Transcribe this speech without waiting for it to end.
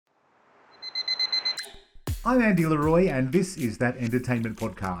I'm Andy Leroy, and this is That Entertainment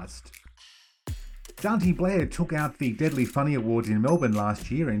Podcast. Janty Blair took out the Deadly Funny Awards in Melbourne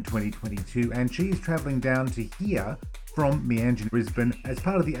last year in 2022, and she is travelling down to here from Meanjin, Brisbane, as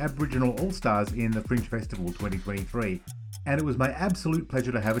part of the Aboriginal Allstars in the Fringe Festival 2023. And it was my absolute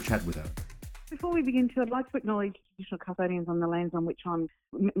pleasure to have a chat with her. Before we begin, I'd like to acknowledge traditional custodians on the lands on which I'm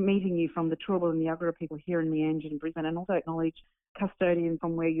meeting you from, the Turrbal and the Yuggera people here in Meanjin, Brisbane, and also acknowledge custodians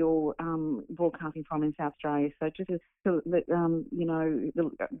from where you're broadcasting from in South Australia. So just to let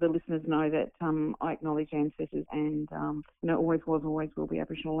the listeners know that I acknowledge ancestors and always was, always will be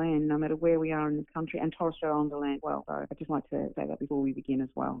Aboriginal land, no matter where we are in this country, and Torres Strait Islander land as well. So I'd just like to say that before we begin as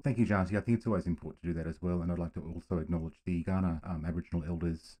well. Thank you, Janty. I think it's always important to do that as well, and I'd like to also acknowledge the Ghana Aboriginal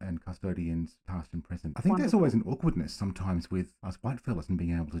elders and custodians, past and present. I think There's always an awkwardness sometimes with us white fellas and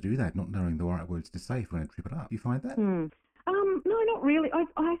being able to do that, not knowing the right words to say if we're going to trip it up. Do you find that? No, not really.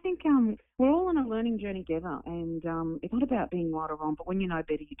 I think we're all on a learning journey together, and it's not about being right or wrong, but when you know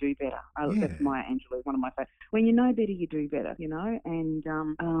better, you do better. That's Maya Angelou, one of my favorites. When you know better, you do better, and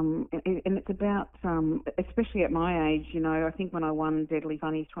it's about, especially at my age, I think when I won Deadly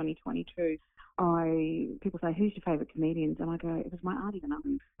Funnies 2022, people say, who's your favourite comedians? And I go, it was my aunties and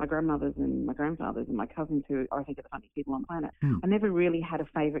uncles, my grandmothers and my grandfathers and my cousins, who I think are the funniest people on the planet. I never really had a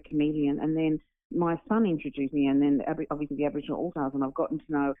favourite comedian, and then my son introduced me, and then obviously the Aboriginal Allstars, and I've gotten to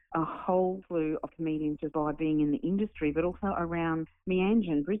know a whole slew of comedians just by being in the industry, but also around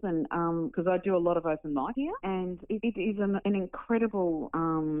Meanjin, Brisbane, because I do a lot of open mic here, and it is an incredible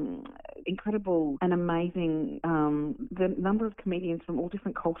and amazing, the number of comedians from all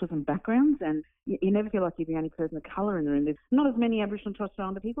different cultures and backgrounds, and you never feel like you're the only person of colour in the room. There's not as many Aboriginal and Torres Strait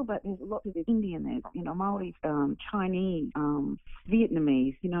Islander people, but there's lots of Indian, there's Maori, Chinese,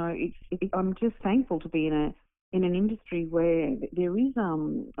 Vietnamese. I'm just thankful to be in an industry where there is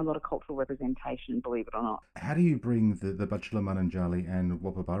a lot of cultural representation, believe it or not. How do you bring the Bachelor Mananjali and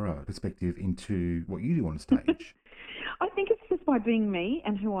Wapabara perspective into what you do on stage? I think it's just by being me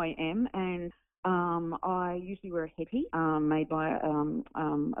and who I am, and I usually wear a headpiece made by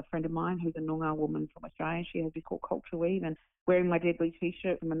a friend of mine who's a Noongar woman from Australia. She has this called Culture Weave, and wearing my Deadly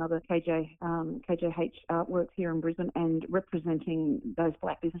T-shirt from another KJH Artworks here in Brisbane, and representing those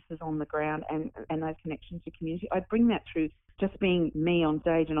black businesses on the ground and those connections to community. I bring that through just being me on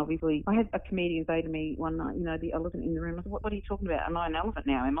stage, and obviously I had a comedian say to me one night, the elephant in the room. I said, what are you talking about? Am I an elephant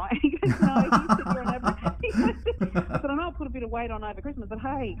now? Am I? He goes, no, you said you're an elephant. I said, I know I put a bit of weight on over Christmas, but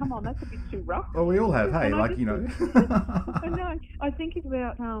hey, come on, that's a bit too rough. Well, we all have, hey, I know. I think it's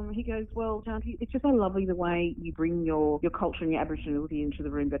about, he goes, well, Janty, it's just so lovely the way you bring your culture and your Aboriginality into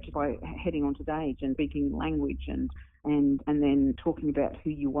the room, but just by heading on stage and speaking language and then talking about who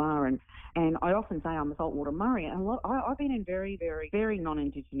you are. And I often say I'm a saltwater Murray, and I've been in very, very, very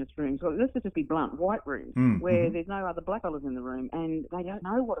non-Indigenous rooms. So let's just be blunt, white rooms, where there's no other black fellas in the room, and they don't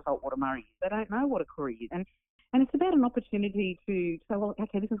know what a saltwater Murray is. They don't know what a curry is. And it's about an opportunity to say, well,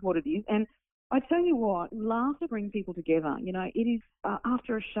 okay, this is what it is. And I tell you what, laughter brings people together. It is,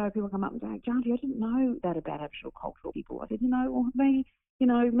 after a show, people come up and say, Janty, I didn't know that about Aboriginal cultural people. I said,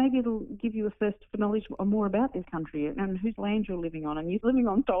 maybe it'll give you a thirst for knowledge more about this country and whose land you're living on. And you're living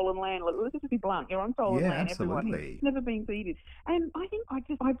on stolen land. Let's just be blunt. You're on stolen land. Absolutely. Everybody. It's never been ceded. And I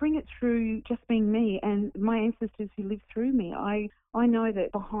think I bring it through just being me and my ancestors who lived through me. I know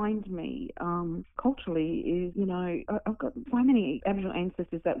that behind me, culturally, is, I've got so many Aboriginal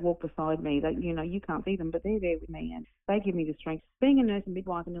ancestors that walk beside me that, you can't see them, but they're there with me and they give me the strength. Being a nurse and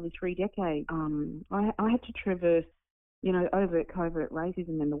midwife for nearly 3 decades, I had to traverse, overt, covert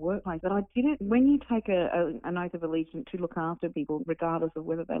racism in the workplace. But I did it when you take an oath of allegiance to look after people, regardless of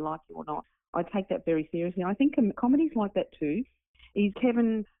whether they like you or not. I take that very seriously. I think comedy's like that too. Is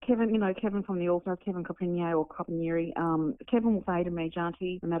Kevin from the Allstars, Kevin Copinier or Copinieri, Kevin will say to me,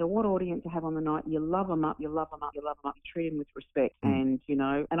 Janty, no matter what audience you have on the night, you love them up, you treat them with respect. And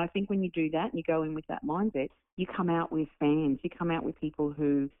I think when you do that and you go in with that mindset, you come out with fans, you come out with people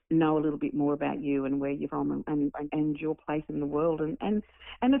who know a little bit more about you and where you're from and your place in the world. And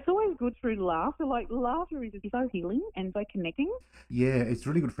it's always good through laughter. Like, laughter is so healing and so connecting. Yeah, it's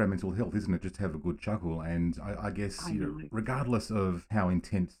really good for our mental health, isn't it? Just to have a good chuckle. And I guess, regardless of how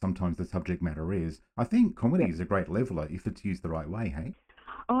intense sometimes the subject matter is, I think comedy is a great leveler if it's used the right way, hey?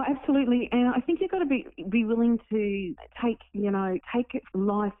 Oh, absolutely. And I think you've got to be willing to take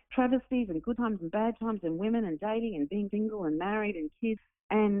life travesties and good times and bad times and women and dating and being single and married and kids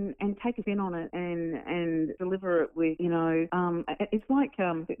and take a spin on it and deliver it with, it's like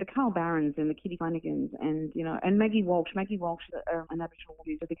the Carl Barrons and the Kitty Flanagans and Maggie Walsh. Maggie Walsh, an Aboriginal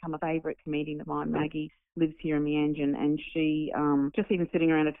woman who's become a favourite comedian of mine. Maggie lives here in Meanjin, and she just even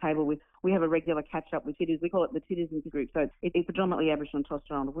sitting around a table we have a regular catch-up with titters. We call it the Titters group. So it's predominantly Aboriginal and Torres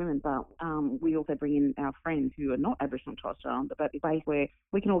Strait Islander women, but we also bring in our friends who are not Aboriginal and Torres Strait Islander, but it's a place where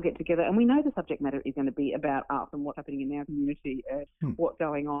we can all get together, and we know the subject matter is going to be about us and what's happening in our community, what's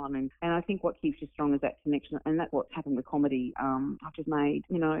going on. And I think what keeps you strong is that connection, and that's what's happened with comedy. I've just made,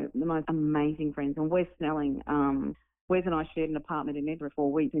 the most amazing friends. And Wes Snelling, Wes and I shared an apartment in Edinburgh for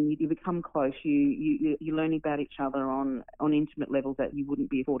 4 weeks, and you become close. You learn about each other on intimate levels that you wouldn't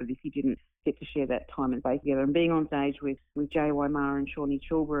be afforded if you didn't get to share that time and space together. And being on stage with J.Y. Maher and Shawnee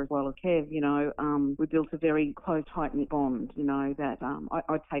Chilber as well as Kev, we built a very close, tight-knit bond, that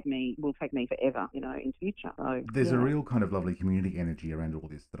will take me forever, in future. So, there's a real kind of lovely community energy around all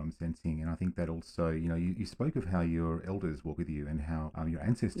this that I'm sensing, and I think that also, you spoke of how your elders walk with you and how your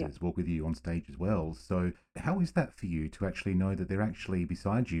ancestors walk with you on stage as well. So how is that for you to actually know that they're actually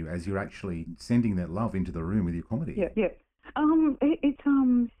beside you as you're actually sending that love into the room with your comedy? Yeah.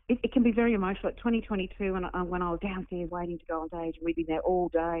 It can be very emotional. Like 2022, when I was downstairs waiting to go on stage, and we'd been there all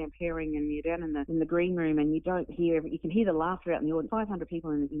day and pairing, and you're down in the green room, and you can hear the laughter out in the audience. 500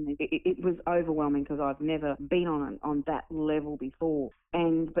 people in there. It was overwhelming because I've never been on that level before.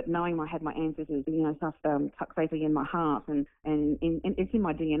 But knowing I had my ancestors, stuff tucked safely in my heart, and it's in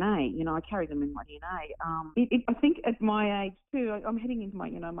my DNA. I carry them in my DNA. I think at my age too, I'm heading into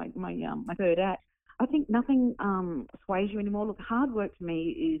my third act. I think nothing sways you anymore. Look, hard work for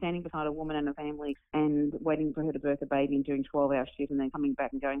me is standing beside a woman and a family and waiting for her to birth a baby and doing 12-hour shifts and then coming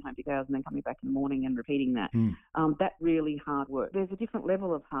back and going home 6 hours and then coming back in the morning and repeating that. That really hard work. There's a different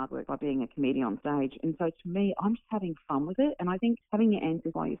level of hard work by being a comedian on stage. And so to me, I'm just having fun with it. And I think having your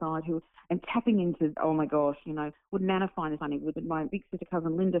ancestors by your side and tapping into, oh my gosh, would Nana find it funny? Would my big sister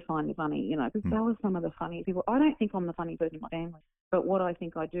cousin Linda find it funny? Because they were some of the funniest people. I don't think I'm the funny person in my family, but what I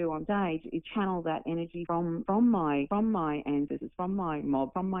think I do on stage is channel that energy from my ancestors, from my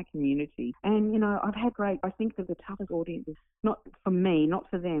mob, from my community. And I've had I think that the toughest audiences, not for me, not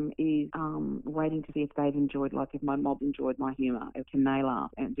for them, is waiting to see if they've enjoyed, like if my mob enjoyed my humour, can they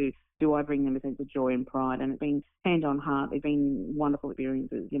laugh, and do I bring them a sense of joy and pride? And it's been hand on heart. They've been wonderful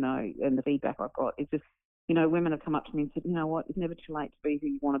experiences, and the feedback I've got, it's just, women have come up to me and said, what, it's never too late to be who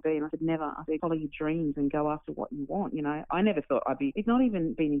you want to be. And I said, never. I said, follow your dreams and go after what you want. I never thought it's not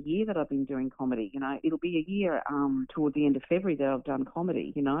even been a year that I've been doing comedy. It'll be a year toward the end of February that I've done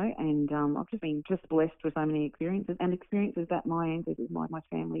comedy, and I've just been blessed with so many experiences that my ancestors, my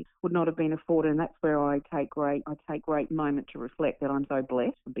family would not have been afforded. And that's where I take great moment to reflect that I'm so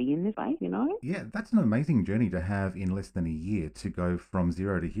blessed to be in this space, Yeah, that's an amazing journey to have in less than a year, to go from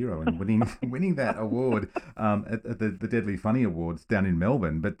zero to hero and winning that award at the Deadly Funny Awards down in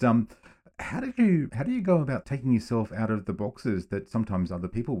Melbourne. But how do you go about taking yourself out of the boxes that sometimes other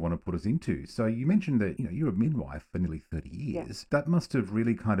people want to put us into? So you mentioned that you're a midwife for nearly 30 years. Yeah. That must have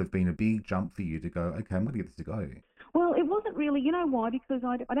really kind of been a big jump for you to go, okay, I'm going to get this to go. Well, it wasn't really. You know why? Because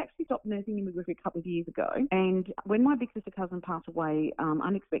I'd actually stopped nursing in midwifery a couple of years ago, and when my big sister cousin passed away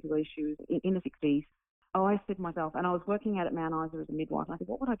unexpectedly, she was in the 60s. I said to myself, and I was working out at Mount Isa as a midwife, and I said,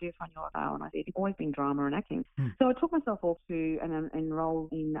 what would I do if I knew I failed? And I said, it's always been drama and acting. So I took myself off to and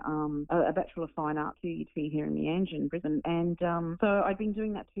enrolled in a Bachelor of Fine Arts QUT here in Meanjin, Brisbane. And so I'd been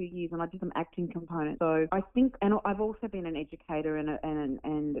doing that 2 years, and I did some acting components. So I think, and I've also been an educator and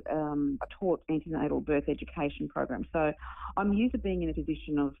I taught antenatal birth education programs. So I'm used to being in a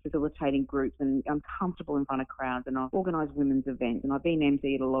position of facilitating groups, and I'm comfortable in front of crowds, and I've organised women's events, and I've been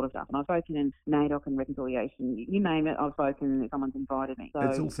MC at a lot of stuff, and I've spoken in NAIDOC and reconciliation. You name it, I've spoken if someone's invited me. So,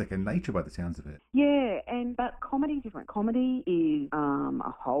 it's all second nature by the sounds of it. Yeah, but comedy's different. Comedy is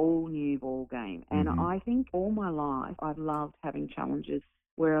a whole new ball game. And I think all my life I've loved having challenges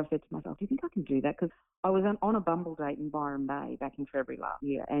where I've said to myself, do you think I can do that? Because I was on a Bumble date in Byron Bay back in February last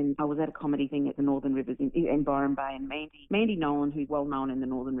year, and I was at a comedy thing at the Northern Rivers in Byron Bay, and Mandy Nolan, who's well known in the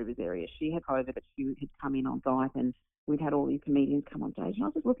Northern Rivers area, she had COVID, but she had come in on site, and we'd had all these comedians come on stage, and I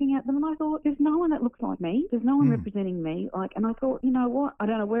was just looking at them, and I thought, there's no one that looks like me. There's no one representing me. And I thought, you know what? I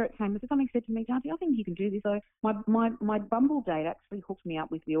don't know where it came. But something said to me, Janty, I think you can do this. So my Bumble date actually hooked me up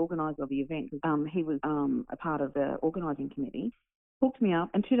with the organiser of the event, because he was a part of the organising committee. hooked me up,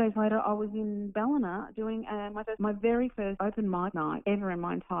 and 2 days later I was in Ballina doing my very first open mic night ever in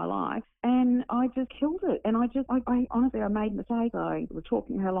my entire life, and I just killed it. And I honestly, I made mistakes. I was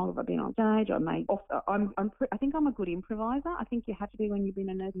talking, how long have I been on stage? I think I'm a good improviser. I think you have to be when you've been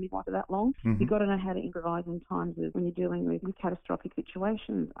a nurse and midwife for that long. You've got to know how to improvise in times of when you're dealing with catastrophic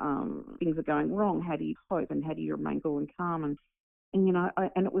situations. Things are going wrong. How do you cope, and how do you remain cool and calm? And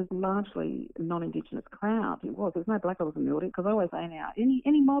and it was largely a non-Indigenous crowd. It was. There was no black fellas in the audience, because I always say now,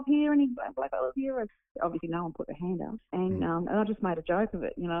 any mob here, any black fellas here? And obviously no one put their hand up. And I just made a joke of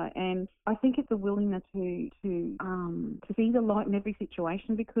it, And I think it's a willingness to see the light in every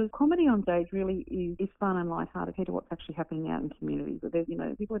situation, because comedy on stage really is fun and lighthearted compared to what's actually happening out in communities. But there's,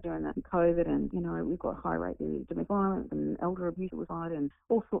 people are doing that in COVID, and, we've got high rates of domestic violence and elder abuse suicide and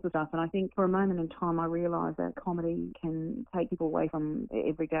all sorts of stuff. And I think for a moment in time I realised that comedy can take people away from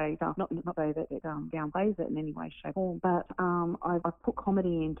everyday stuff. Not say that it downplays it in any way, shape, or form, but I've put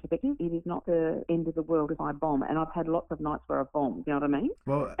comedy into perspective. It is not the end of the world if I bomb, and I've had lots of nights where I've bombed. You know what I mean?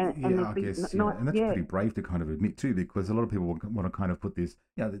 Well, I guess, and that's pretty brave to kind of admit too, because a lot of people want to kind of put this,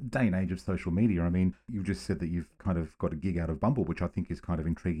 the day and age of social media. I mean, you just said that you've kind of got a gig out of Bumble, which I think is kind of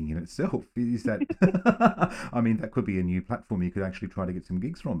intriguing in itself. Is that? I mean, that could be a new platform you could actually try to get some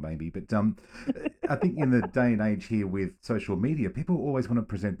gigs from, maybe. But I think in the day and age here with social media, people always want to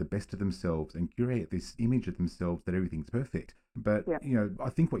present the best of themselves and curate this image of themselves that everything's perfect. But, I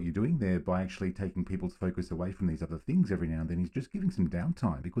think what you're doing there by actually taking people's focus away from these other things every now and then is just giving some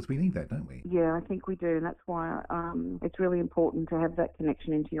downtime, because we need that, don't we? Yeah, I think we do. And that's why it's really important to have that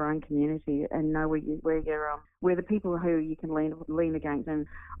connection into your own community and know where the people who you can lean against. And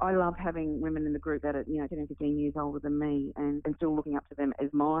I love having women in the group that are 10 and 15 years older than me, and still looking up to them as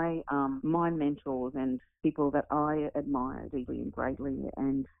my mentors and people that I admire deeply and greatly,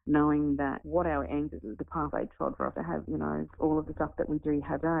 and knowing that what our ancestors, the path they trod for us to have, all of the stuff that we do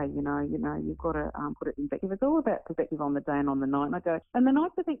have today, you've got to put it in perspective. It's all about perspective on the day and on the night. And I go, and the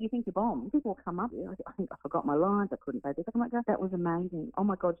nights you think you bomb, people will come up, I think I forgot my lines, I couldn't say this. I'm like, that was amazing. Oh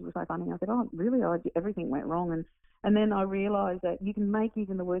my God, you were so funny. I said, oh, really? Everything went wrong. And then I realised that you can make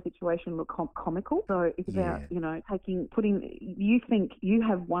even the worst situation look comical. So it's about, you think you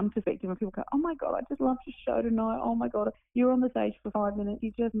have one perspective, and people go, oh my God, I just loved your show tonight. Oh my God, you were on the stage for 5 minutes.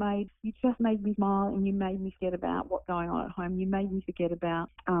 You just made me smile, and you made me forget about what's going on at home. You made me forget about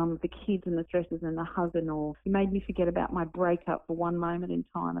the kids and the stresses and the husband, or you made me forget about my breakup for one moment in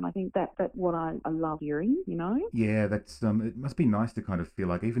time. And I think that's what I love hearing, Yeah, that's it must be nice to kind of feel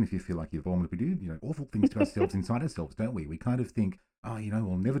like, even if you feel like you've bombed, we do, awful things to ourselves inside ourselves, don't we? We kind of think, oh,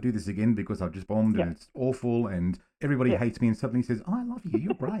 we'll never do this again because I've just bombed and it's awful and everybody hates me, and suddenly says, oh, I love you,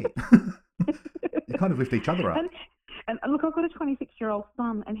 you're great. You kind of lift each other up. And look, I've got a 26-year-old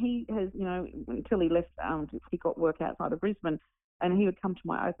son, and he has, until he left, he got work outside of Brisbane, and he would come to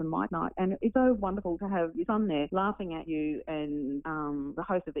my open mic night. And it's so wonderful to have your son there laughing at you, and the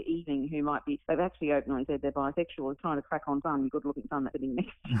host of the evening, who might be, they've actually openly said they're bisexual, is trying to crack on son, your good-looking son that's sitting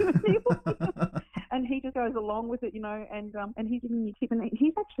next to you. And he just goes along with it, and he's giving you tip. And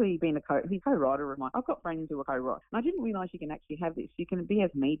he's actually been he's a co-writer of mine. I've got friends who are co-writers. And I didn't realise you can actually have this. You can be, as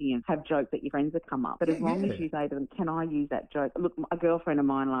comedians, have jokes that your friends have come up. But as long as you say to them, can I use that joke? Look, a girlfriend of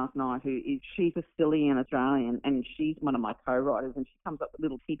mine last night, she's a Sicilian Australian, and she's one of my co-writers, and she comes up with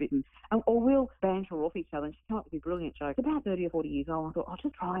little tidbits, or we'll banter off each other, and she came up with a brilliant joke. It's about 30 or 40 years old. I thought, I'll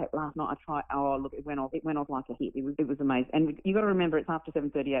just try it last night. I tried. Oh, look, it went off like a hit. It was amazing. And you got to remember, it's after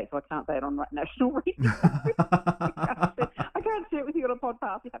 7:38, so I can't say it on national radio. I can't share it with you on a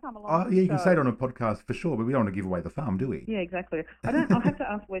podcast if I come along. Oh, yeah, you can say it on a podcast for sure, but we don't want to give away the farm, do we? Yeah, exactly. I'll have to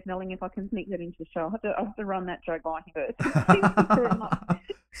ask Wes Nelling if I can sneak that into the show. I'll have to run that joke by him first.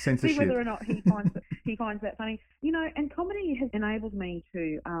 Censorship. See whether or not he finds that funny. And comedy has enabled me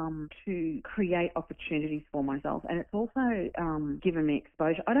to create opportunities for myself, and it's also given me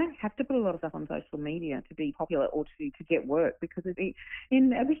exposure. I don't have to put a lot of stuff on social media to be popular or to get work, because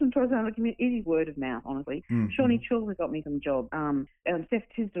in Aboriginal and Torres Strait Islander community, it is word of mouth, honestly. Shawnee Children got me some jobs. Steph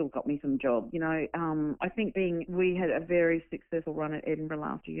Tisdale got me some jobs. I think we had a very successful run at Edinburgh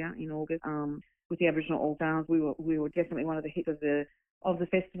last year in August with the Aboriginal Allstars. We were definitely one of the hits of the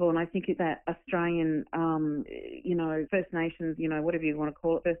festival, and I think it's that Australian, First Nations, whatever you want to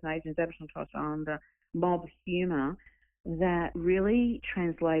call it, First Nations, Aboriginal Torres Strait Islander mob humour that really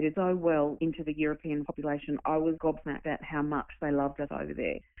translated so well into the European population. I was gobsmacked at how much they loved us over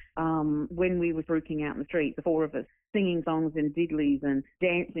there. when we were grouping out in the street, the four of us, singing songs and diddlies and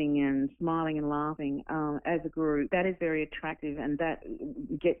dancing and smiling and laughing as a group, that is very attractive, and that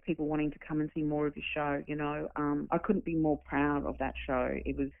gets people wanting to come and see more of your show. I couldn't be more proud of that show.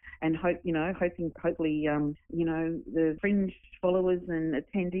 It was, and hopefully, the Fringe followers and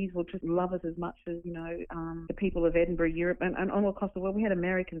attendees will just love us as much as the people of Edinburgh, Europe, and all across the world. We had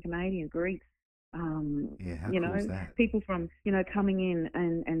American, Canadian, Greeks. How cool is that? People from, coming in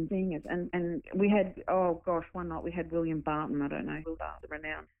and seeing us. And we had, one night we had William Barton, I don't know, Will Barton, the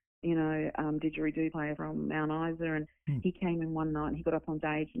renowned, didgeridoo player from Mount Isa, and he came in one night and he got up on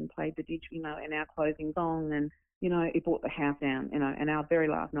stage and played the didgeridoo, in our closing song, and it brought the house down, and our very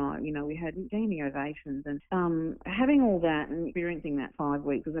last night, we had standing ovations, and having all that and experiencing that 5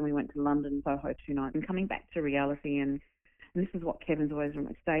 weeks, because then we went to London, Soho 2 nights, and coming back to reality. And this is what Kevin's always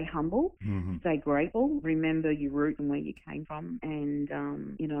remembered: stay humble, stay grateful, remember your roots and where you came from, and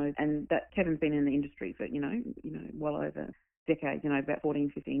and that Kevin's been in the industry for well over a decade, about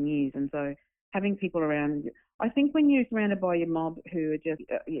 14, 15 years, and so having people around. I think when you're surrounded by your mob who are just,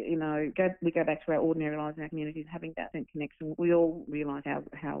 we go back to our ordinary lives in our communities, having that connection, we all realise how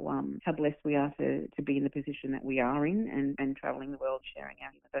blessed we are to be in the position that we are in, and travelling the world, sharing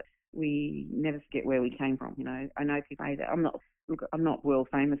our humor. But we never forget where we came from. I know people say that I'm not world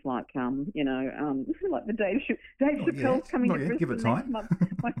famous like like the Dave Chappelle's coming to Brisbane next month.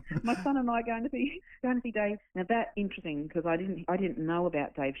 My son and I are going to see Dave. Now that's interesting, because I didn't know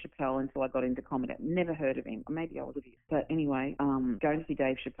about Dave Chappelle until I got into comedy. I'd never heard of him. Maybe I was a bit. But anyway, going to see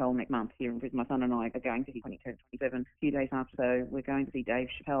Dave Chappelle next month here in Brisbane. My son and I are going to see 27 a few days after. So we're going to see Dave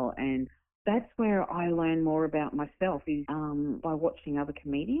Chappelle, and that's where I learn more about myself, is by watching other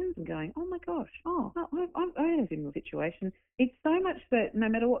comedians and going, oh my gosh, I have a similar situation. It's so much that no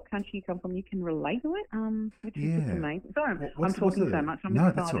matter what country you come from, you can relate to it, which is just amazing. Sorry, I'm talking so much. I'm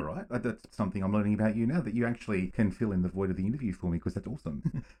excited. That's all right. That's something I'm learning about you now, that you actually can fill in the void of the interview for me, because that's awesome.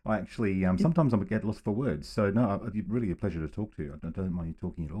 I actually, sometimes I get lost for words. So no, it's really a pleasure to talk to you. I don't mind you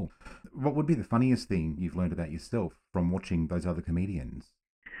talking at all. What would be the funniest thing you've learned about yourself from watching those other comedians?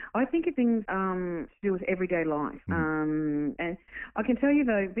 I think of things to do with everyday life. And I can tell you,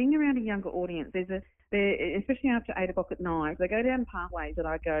 though, being around a younger audience, especially after 8 o'clock at night, they go down pathways that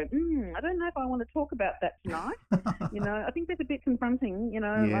I go, I don't know if I want to talk about that tonight. I think that's a bit confronting,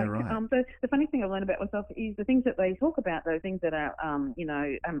 right. So the funny thing I've learned about myself is the things that they talk about, those things that are,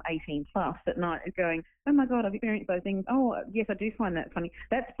 18 plus at night, is going, oh my God, I've experienced those things. Oh, yes, I do find that funny.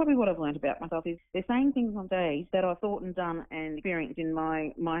 That's probably what I've learned about myself, is they're saying things on stage that I've thought and done and experienced in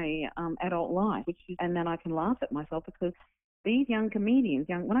my adult life, and then I can laugh at myself, because these young comedians,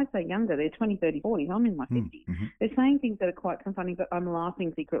 when I say younger, they're 20, 30, 40, I'm in my 50s. They're saying things that are quite funny, but I'm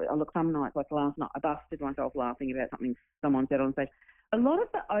laughing secretly. Some nights, like last night, I busted myself laughing about something someone said on stage. A lot of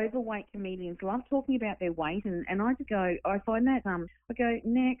the overweight comedians love talking about their weight, and I just go, I find that, I go,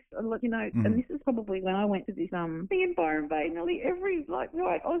 next, and this is probably when I went to this, thing in Byron Bay, nearly every, white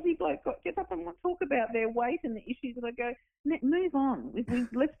Aussie bloke gets up and wants to talk about their weight and the issues, and I go, move on.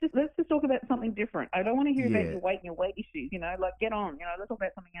 Let's just talk about something different. I don't want to hear about your weight and your weight issues, get on, let's talk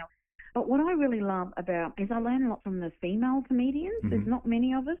about something else. But what I really love about is I learn a lot from the female comedians. There's not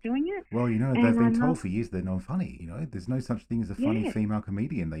many of us doing it. Well, they've been told for years they're not funny. There's no such thing as a funny female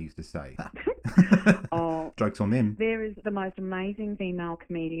comedian, they used to say. Joke's on them. There is the most amazing female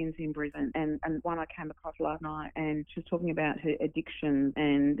comedians in Brisbane, and one I came across last night, and she was talking about her addiction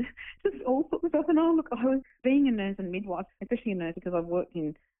and just all sorts of stuff. And I was being a nurse and midwife, especially a nurse, because I've worked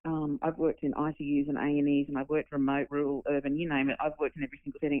in ICUs and A&Es, and I've worked remote, rural, urban, you name it. I've worked in every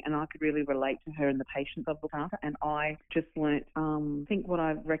single setting, and I could really relate to her and the patients I've looked after. And I just learnt, I think what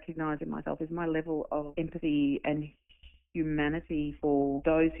I've recognised in myself is my level of empathy and humanity for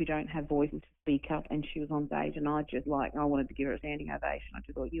those who don't have voices to speak up. And she was on stage, and I wanted to give her a standing ovation. I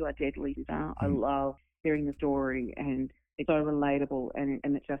just thought, you are deadly, Suzanne. I love hearing the story, and it's so relatable, and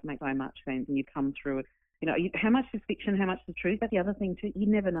it just makes so much sense, and you come through it. How much is fiction, how much is truth? That's the other thing too. You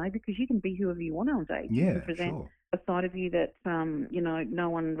never know, because you can be whoever you want on stage. Yeah, you can present a side of you that, no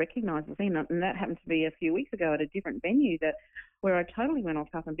one recognises. And that happened to be a few weeks ago at a different venue where I totally went off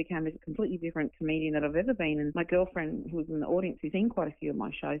tough and became a completely different comedian that I've ever been. And my girlfriend, who was in the audience, who's seen quite a few of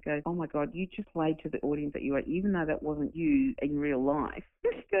my shows, goes, oh my God, you just played to the audience that you were, even though that wasn't you in real life.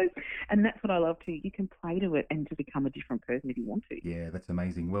 She goes, and that's what I love too. You can play to it and to become a different person if you want to. Yeah, that's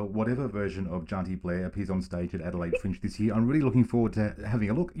amazing. Well, whatever version of Janty Blair appears on stage at Adelaide Fringe this year. I'm really looking forward to having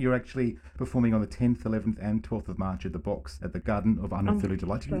a look. You're actually performing on the 10th, 11th and 12th of March at the Box at the Garden of Unfurled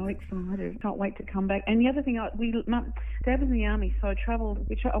Delight. I'm so excited. Can't wait to come back. And the other thing, Dad was in the army, so I travelled.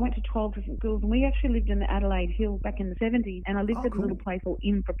 I went to 12 different schools, and we actually lived in the Adelaide Hills back in the 70s, and I lived at a little place called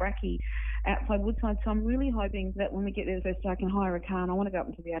Inverbrackie outside Woodside. So I'm really hoping that when we get there the first day, I can hire a car, and I want to go up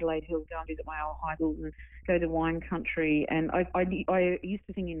into the Adelaide Hills, go and visit my old high schools and go to wine country. And I used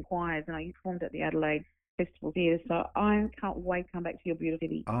to sing in choirs, and I performed at the Adelaide Festival Theatre, so I can't wait to come back to your beautiful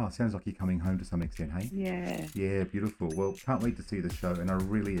city. Oh, sounds like you're coming home to some extent, hey? Yeah. Yeah, beautiful. Well, can't wait to see the show, and I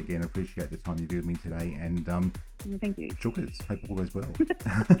really, again, appreciate the time you gave me today, and thank you. Chookers, hope all goes well.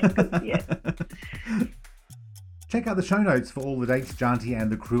 Yeah. Check out the show notes for all the dates Janty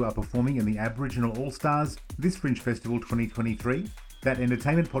and the crew are performing in the Aboriginal Allstars this Fringe Festival 2023. That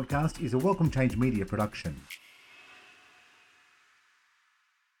Entertainment Podcast is a Welcome Change Media production.